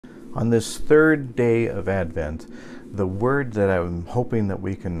On this third day of Advent, the word that I'm hoping that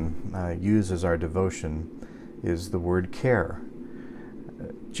we can use as our devotion is the word care.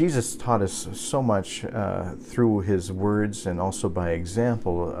 Jesus taught us so much through his words and also by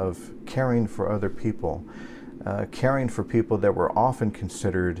example of caring for other people, caring for people that were often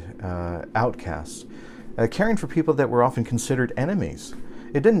considered outcasts, caring for people that were often considered enemies.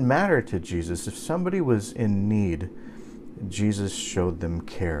 It didn't matter to Jesus. If somebody was in need, Jesus showed them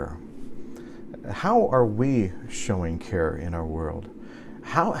care. How are we showing care in our world?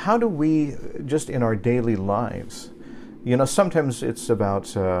 How do we, just in our daily lives, sometimes it's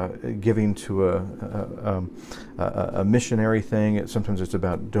about giving to a missionary thing. Sometimes it's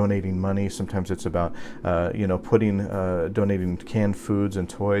about donating money. Sometimes it's about, donating canned foods and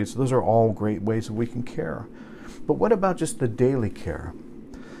toys. Those are all great ways that we can care. But what about just the daily care?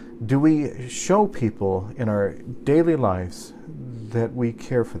 Do we show people in our daily lives that we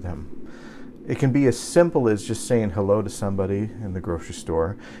care for them? It can be as simple as just saying hello to somebody in the grocery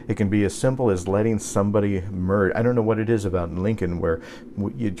store. It can be as simple as letting somebody merge. I don't know what it is about in Lincoln where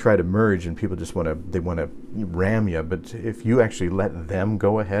you try to merge and people just want to ram you. But if you actually let them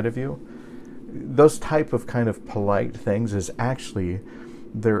go ahead of you, those type of kind of polite things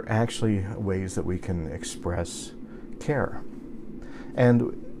they're actually ways that we can express care.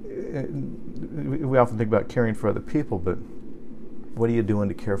 And we often think about caring for other people, but what are you doing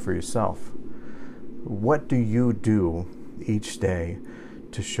to care for yourself? What do you do each day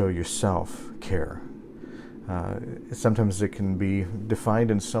to show yourself care? Sometimes it can be defined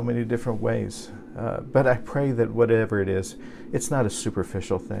in so many different ways, but I pray that whatever it is, it's not a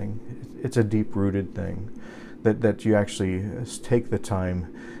superficial thing. It's a deep-rooted thing, that you actually take the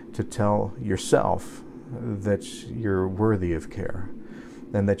time to tell yourself that you're worthy of care,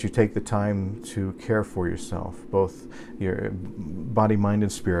 and that you take the time to care for yourself, both your body, mind,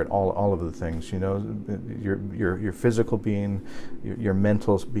 and spirit, all of the things, your physical being, your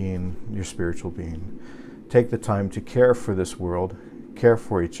mental being, your spiritual being. Take the time to care for this world, care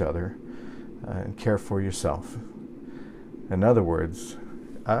for each other, and care for yourself. In other words,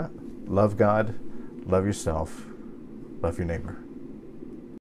 love God, love yourself, love your neighbor.